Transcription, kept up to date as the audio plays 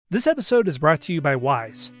This episode is brought to you by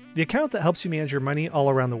Wise, the account that helps you manage your money all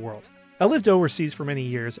around the world. I lived overseas for many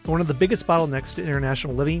years, and one of the biggest bottlenecks to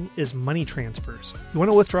international living is money transfers. You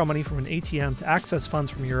want to withdraw money from an ATM to access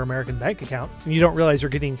funds from your American bank account, and you don't realize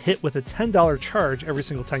you're getting hit with a $10 charge every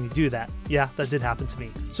single time you do that. Yeah, that did happen to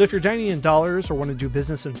me. So if you're dining in dollars or want to do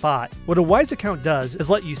business in baht, what a Wise account does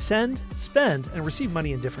is let you send, spend, and receive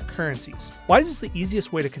money in different currencies. Wise is the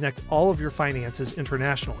easiest way to connect all of your finances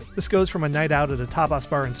internationally. This goes from a night out at a tapas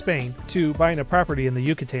bar in Spain to buying a property in the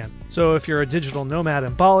Yucatan. So if you're a digital nomad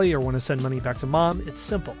in Bali or want to send money back to mom, it's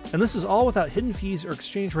simple. And this is all without hidden fees or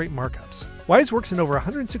exchange rate markups. Wise works in over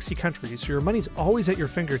 160 countries, so your money's always at your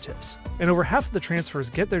fingertips. And over half of the transfers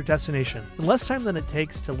get their destination in less time than it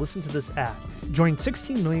takes to listen to this ad. Join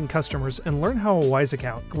 16 million customers and learn how a Wise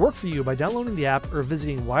account can work for you by downloading the app or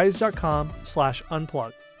visiting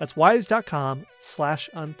wise.com/unplugged. That's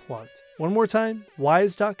wise.com/unplugged. One more time,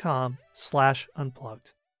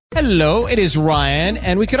 wise.com/unplugged. Hello, it is Ryan,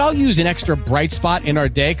 and we could all use an extra bright spot in our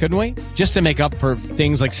day, couldn't we? Just to make up for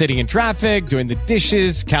things like sitting in traffic, doing the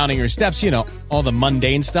dishes, counting your steps, all the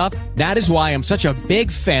mundane stuff. That is why I'm such a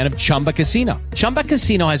big fan of Chumba Casino. Chumba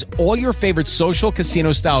Casino has all your favorite social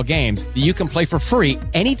casino-style games that you can play for free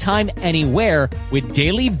anytime, anywhere with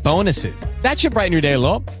daily bonuses. That should brighten your day a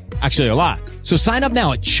little. Actually, a lot. So sign up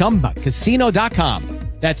now at ChumbaCasino.com.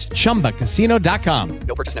 That's ChumbaCasino.com.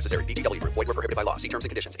 No purchase necessary. VGW Group. Void where prohibited by law. See terms and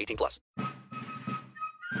conditions. 18+.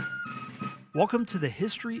 Welcome to the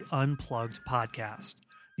History Unplugged podcast,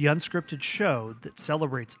 the unscripted show that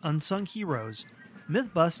celebrates unsung heroes,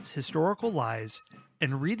 myth-busts historical lies,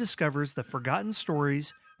 and rediscovers the forgotten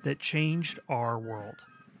stories that changed our world.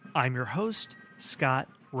 I'm your host, Scott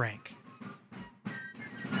Rank.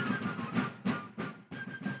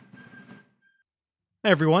 Hi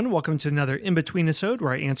everyone, welcome to another in-between episode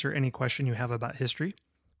where I answer any question you have about history.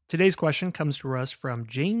 Today's question comes to us from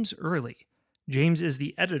James Early. James is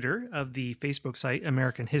the editor of the Facebook site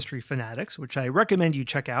American History Fanatics, which I recommend you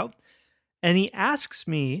check out. And he asks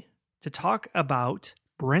me to talk about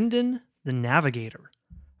Brendan the Navigator.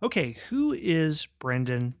 Okay, who is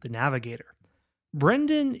Brendan the Navigator?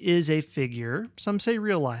 Brendan is a figure, some say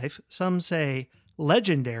real life, some say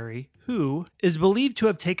legendary, who is believed to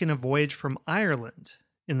have taken a voyage from Ireland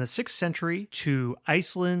in the 6th century to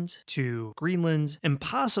Iceland, to Greenland, and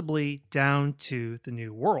possibly down to the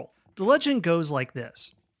New World. The legend goes like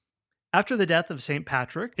this. After the death of St.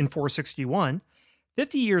 Patrick in 461,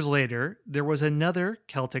 50 years later, there was another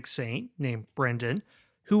Celtic saint named Brendan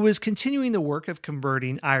who was continuing the work of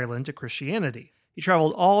converting Ireland to Christianity. He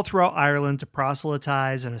traveled all throughout Ireland to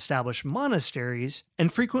proselytize and establish monasteries,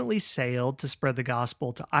 and frequently sailed to spread the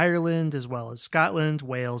gospel to Ireland as well as Scotland,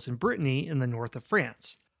 Wales, and Brittany in the north of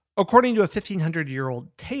France. According to a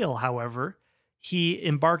 1,500-year-old tale, however, he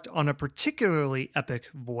embarked on a particularly epic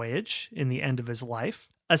voyage in the end of his life.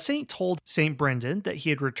 A saint told St. Brendan that he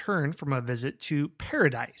had returned from a visit to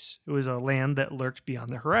Paradise. It was a land that lurked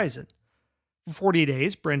beyond the horizon. For 40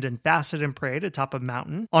 days, Brendan fasted and prayed atop a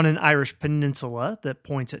mountain on an Irish peninsula that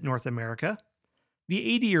points at North America. The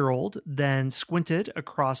 80-year-old then squinted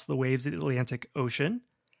across the waves of the Atlantic Ocean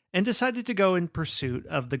and decided to go in pursuit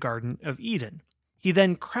of the Garden of Eden. He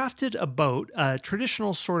then crafted a boat, a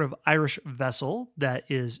traditional sort of Irish vessel that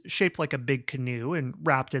is shaped like a big canoe and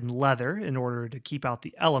wrapped in leather in order to keep out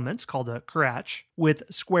the elements, called a currach, with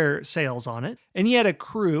square sails on it. And he had a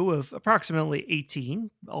crew of approximately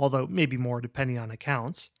 18, although maybe more depending on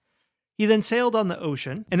accounts. He then sailed on the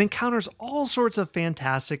ocean and encounters all sorts of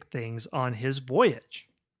fantastic things on his voyage.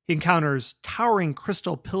 He encounters towering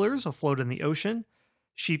crystal pillars afloat in the ocean,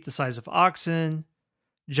 sheep the size of oxen,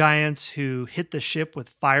 giants who hit the ship with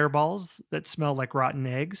fireballs that smell like rotten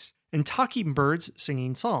eggs, and talking birds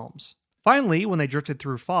singing psalms. Finally, when they drifted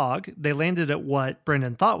through fog, they landed at what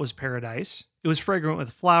Brendan thought was paradise. It was fragrant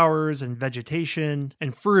with flowers and vegetation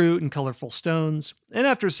and fruit and colorful stones. And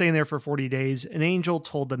after staying there for 40 days, an angel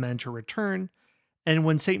told the men to return. And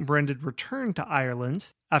when St. Brendan returned to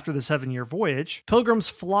Ireland after the 7-year voyage, pilgrims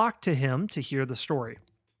flocked to him to hear the story.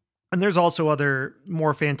 And there's also other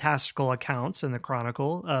more fantastical accounts in the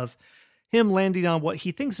Chronicle of him landing on what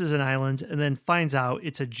he thinks is an island and then finds out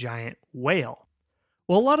it's a giant whale.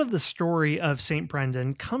 Well, a lot of the story of St.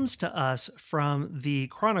 Brendan comes to us from the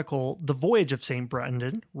Chronicle, The Voyage of St.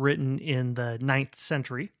 Brendan, written in the 9th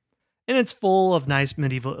century. And it's full of nice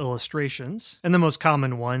medieval illustrations. And the most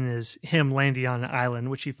common one is him landing on an island,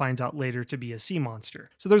 which he finds out later to be a sea monster.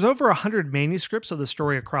 So there's over 100 manuscripts of the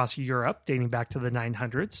story across Europe, dating back to the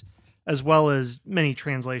 900s, as well as many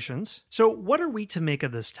translations. So what are we to make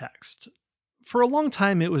of this text? For a long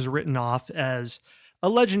time, it was written off as a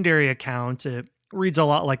legendary account, Reads a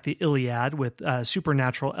lot like the Iliad, with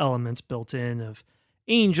supernatural elements built in of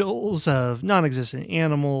angels, of non-existent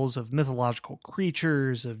animals, of mythological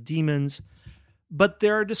creatures, of demons. But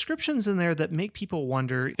there are descriptions in there that make people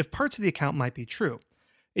wonder if parts of the account might be true.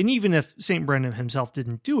 And even if St. Brendan himself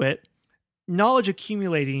didn't do it, knowledge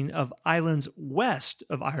accumulating of islands west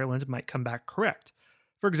of Ireland might come back correct.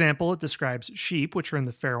 For example, it describes sheep, which are in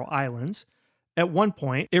the Faroe Islands. At one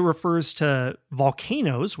point, it refers to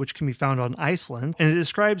volcanoes, which can be found on Iceland, and it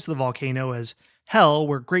describes the volcano as hell,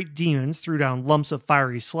 where great demons threw down lumps of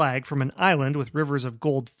fiery slag from an island with rivers of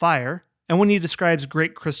gold fire. And when he describes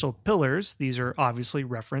great crystal pillars, these are obviously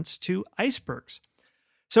referenced to icebergs.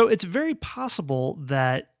 So it's very possible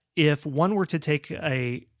that if one were to take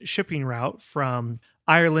a shipping route from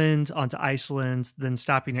Ireland onto Iceland, then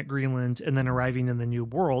stopping at Greenland, and then arriving in the New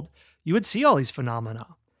World, you would see all these phenomena.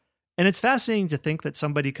 And it's fascinating to think that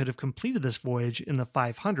somebody could have completed this voyage in the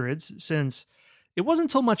 500s, since it wasn't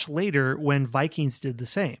until much later when Vikings did the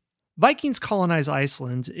same. Vikings colonized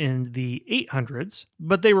Iceland in the 800s,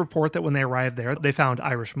 but they report that when they arrived there, they found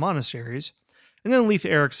Irish monasteries. And then Leif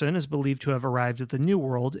Erikson is believed to have arrived at the New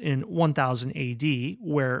World in 1000 AD,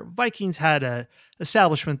 where Vikings had an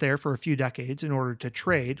establishment there for a few decades in order to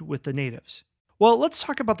trade with the natives. Well, let's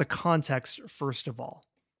talk about the context first of all.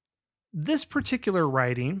 This particular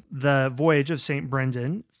writing, the Voyage of St.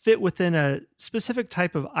 Brendan, fit within a specific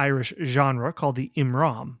type of Irish genre called the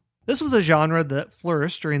Imram. This was a genre that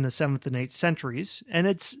flourished during the 7th and 8th centuries, and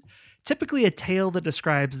it's typically a tale that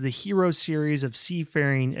describes the hero series of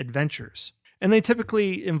seafaring adventures. And they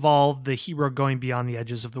typically involve the hero going beyond the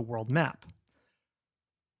edges of the world map.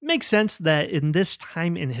 Makes sense that in this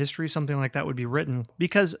time in history, something like that would be written,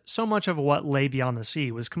 because so much of what lay beyond the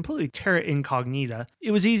sea was completely terra incognita. It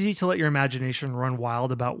was easy to let your imagination run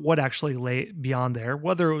wild about what actually lay beyond there,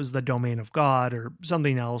 whether it was the domain of God or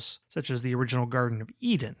something else, such as the original Garden of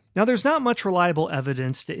Eden. Now, there's not much reliable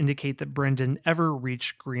evidence to indicate that Brendan ever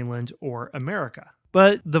reached Greenland or America.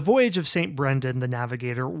 But the Voyage of St. Brendan the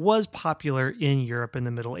Navigator was popular in Europe in the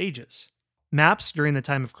Middle Ages. Maps during the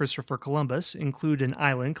time of Christopher Columbus include an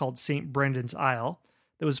island called St. Brendan's Isle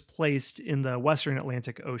that was placed in the western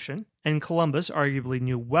Atlantic Ocean, and Columbus arguably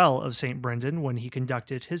knew well of St. Brendan when he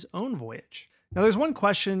conducted his own voyage. Now there's one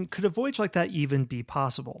question, could a voyage like that even be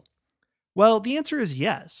possible? Well, the answer is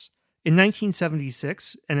yes. In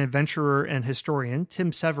 1976, an adventurer and historian,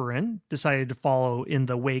 Tim Severin, decided to follow in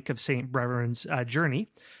the wake of St. Brendan's journey.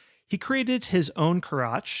 He created his own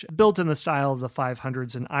carroch, built in the style of the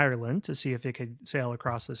 500s in Ireland to see if it could sail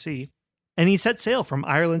across the sea. And he set sail from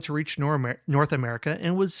Ireland to reach North America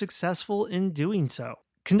and was successful in doing so.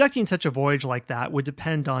 Conducting such a voyage like that would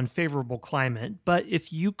depend on favorable climate, but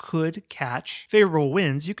if you could catch favorable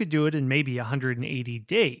winds, you could do it in maybe 180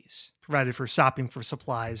 days, provided for stopping for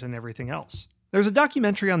supplies and everything else. There's a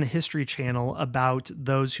documentary on the History Channel about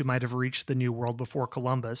those who might have reached the New World before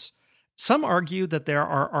Columbus. Some argue that there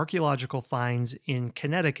are archaeological finds in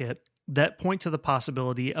Connecticut that point to the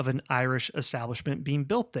possibility of an Irish establishment being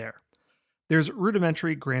built there. There's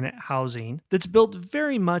rudimentary granite housing that's built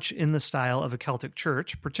very much in the style of a Celtic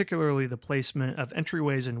church, particularly the placement of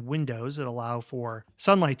entryways and windows that allow for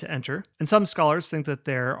sunlight to enter. And some scholars think that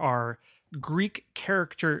there are Greek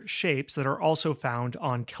character shapes that are also found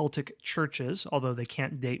on Celtic churches, although they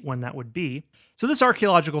can't date when that would be. So this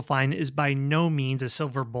archaeological find is by no means a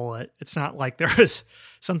silver bullet. It's not like there is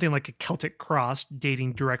something like a Celtic cross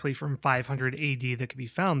dating directly from 500 AD that could be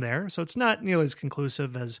found there. So it's not nearly as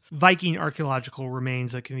conclusive as Viking archaeological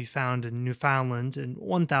remains that can be found in Newfoundland in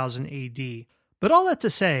 1000 AD. But all that to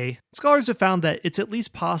say, scholars have found that it's at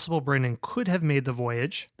least possible Brendan could have made the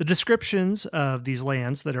voyage. The descriptions of these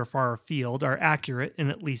lands that are far afield are accurate in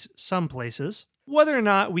at least some places. Whether or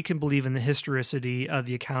not we can believe in the historicity of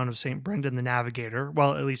the account of St. Brendan the Navigator,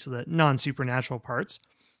 well, at least the non-supernatural parts,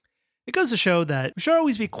 it goes to show that we should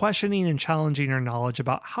always be questioning and challenging our knowledge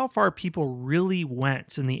about how far people really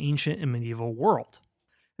went in the ancient and medieval world.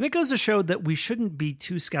 And it goes to show that we shouldn't be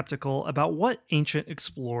too skeptical about what ancient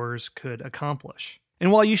explorers could accomplish.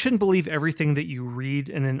 And while you shouldn't believe everything that you read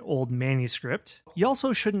in an old manuscript, you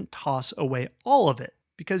also shouldn't toss away all of it,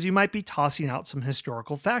 because you might be tossing out some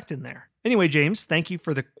historical fact in there. Anyway, James, thank you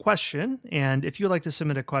for the question. And if you'd like to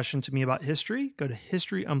submit a question to me about history, go to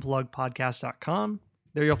historyunpluggedpodcast.com.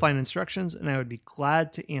 There you'll find instructions, and I would be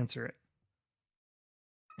glad to answer it.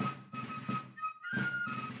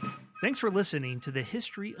 Thanks for listening to the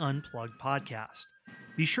History Unplugged podcast.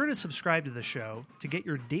 Be sure to subscribe to the show to get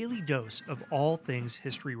your daily dose of all things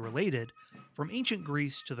history related, from ancient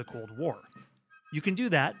Greece to the Cold War. You can do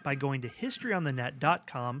that by going to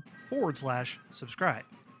historyonthenet.com/subscribe.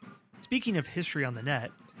 Speaking of history on the net,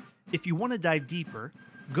 If you want to dive deeper,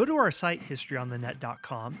 go to our site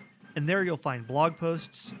historyonthenet.com, and there you'll find blog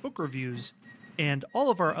posts, book reviews, and all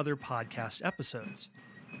of our other podcast episodes.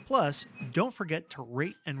 Plus, don't forget to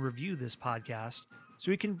rate and review this podcast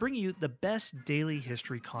so we can bring you the best daily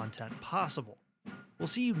history content possible. We'll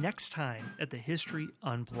see you next time at the History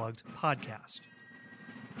Unplugged podcast.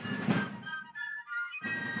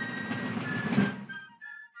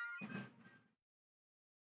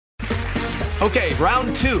 Okay,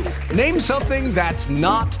 round two. Name something that's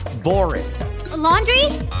not boring. A laundry?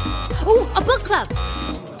 Ooh, a book club.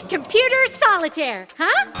 Computer solitaire,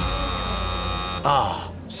 huh?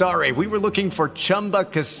 Ah, sorry, we were looking for Chumba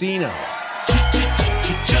Casino.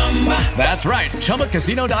 That's right,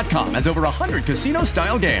 ChumbaCasino.com has over 100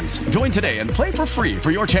 casino-style games. Join today and play for free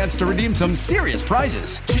for your chance to redeem some serious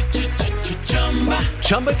prizes.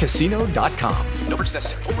 ChumbaCasino.com. No purchase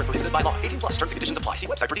necessary. Void where prohibited by law. 18 plus terms and conditions apply. See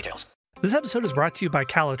website for details. This episode is brought to you by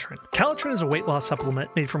Calitrin. Calitrin is a weight loss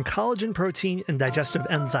supplement made from collagen protein and digestive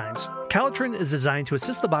enzymes. Calitrin is designed to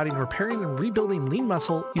assist the body in repairing and rebuilding lean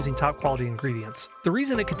muscle using top-quality ingredients. The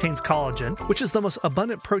reason it contains collagen, which is the most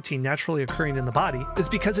abundant protein naturally occurring in the body, is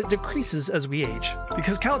because it decreases as we age.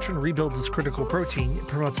 Because Calitrin rebuilds this critical protein, it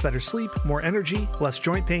promotes better sleep, more energy, less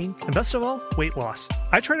joint pain, and best of all, weight loss.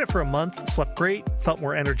 I tried it for a month, slept great, felt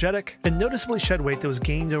more energetic, and noticeably shed weight that was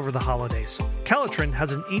gained over the holidays. Calitrin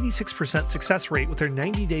has an 86% success rate with their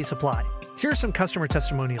 90-day supply. Here are some customer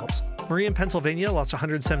testimonials. Maria in Pennsylvania lost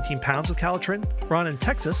 117 pounds with Calitrin, Ron in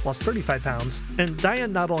Texas lost 35 pounds, and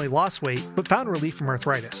Diane not only lost weight, but found relief from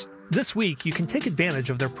arthritis. This week, you can take advantage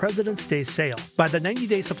of their President's Day sale. Buy the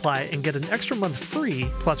 90-day supply and get an extra month free,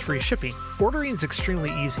 plus free shipping. Ordering is extremely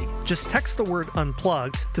easy. Just text the word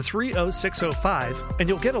UNPLUGGED to 30605, and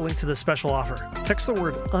you'll get a link to this special offer. Text the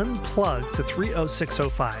word UNPLUGGED to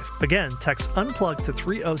 30605. Again, text UNPLUGGED to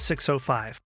 30605.